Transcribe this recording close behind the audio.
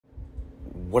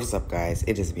What is up, guys?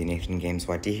 It is me, Nathan Games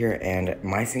YT here, and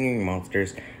my singing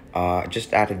monsters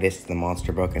just added this to the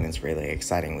monster book, and it's really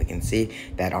exciting. We can see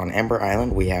that on Ember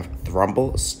Island we have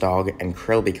Thrumble, Stog, and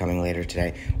Krillby coming later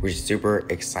today, which is super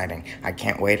exciting. I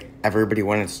can't wait. Everybody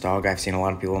wanted Stog. I've seen a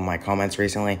lot of people in my comments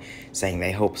recently saying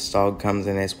they hope Stog comes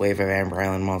in this wave of Ember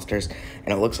Island monsters,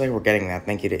 and it looks like we're getting that.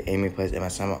 Thank you to Amy Plays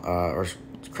MSM, or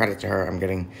credit to her. I'm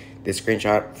getting this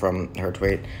screenshot from her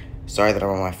tweet. Sorry that I'm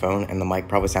on my phone and the mic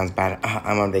probably sounds bad.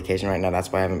 I'm on vacation right now. That's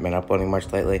why I haven't been uploading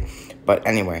much lately. But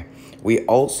anyway, we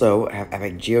also have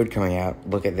Epic JEEODE coming out.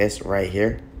 Look at this right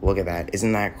here. Look at that.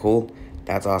 Isn't that cool?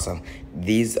 That's awesome.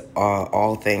 These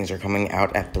all things are coming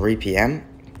out at 3 p.m.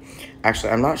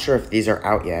 Actually, I'm not sure if these are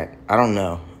out yet. I don't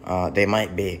know. They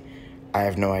might be. I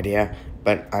have no idea.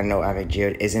 But I know Epic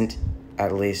JEEODE isn't,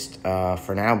 at least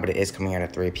for now, but it is coming out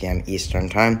at 3 p.m. Eastern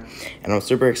time, and I'm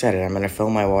super excited. I'm going to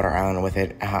fill my water island with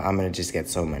it. I'm going to just get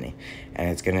so many, and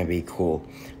it's going to be cool.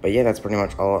 But yeah, that's pretty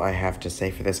much all I have to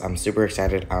say for this. I'm super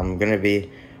excited. I'm going to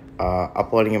be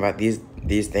uploading about these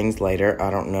things later. I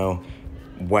don't know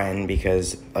when,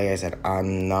 because like I said,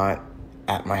 I'm not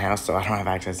at my house, so I don't have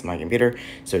access to my computer,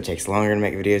 so it takes longer to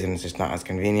make videos, and it's just not as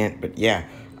convenient. But yeah,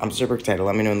 I'm super excited.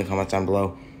 Let me know in the comments down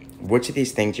below which of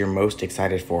these things you're most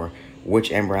excited for.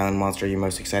 Which Ember Island monster are you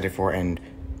most excited for, and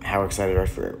how excited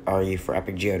are you for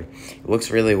Epic JEEODE? It looks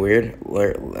really weird,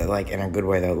 like in a good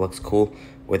way though. It looks cool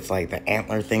with like the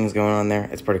antler things going on there.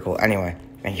 It's pretty cool. Anyway,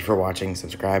 thank you for watching.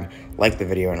 Subscribe, like the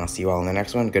video, and I'll see you all in the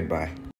next one. Goodbye.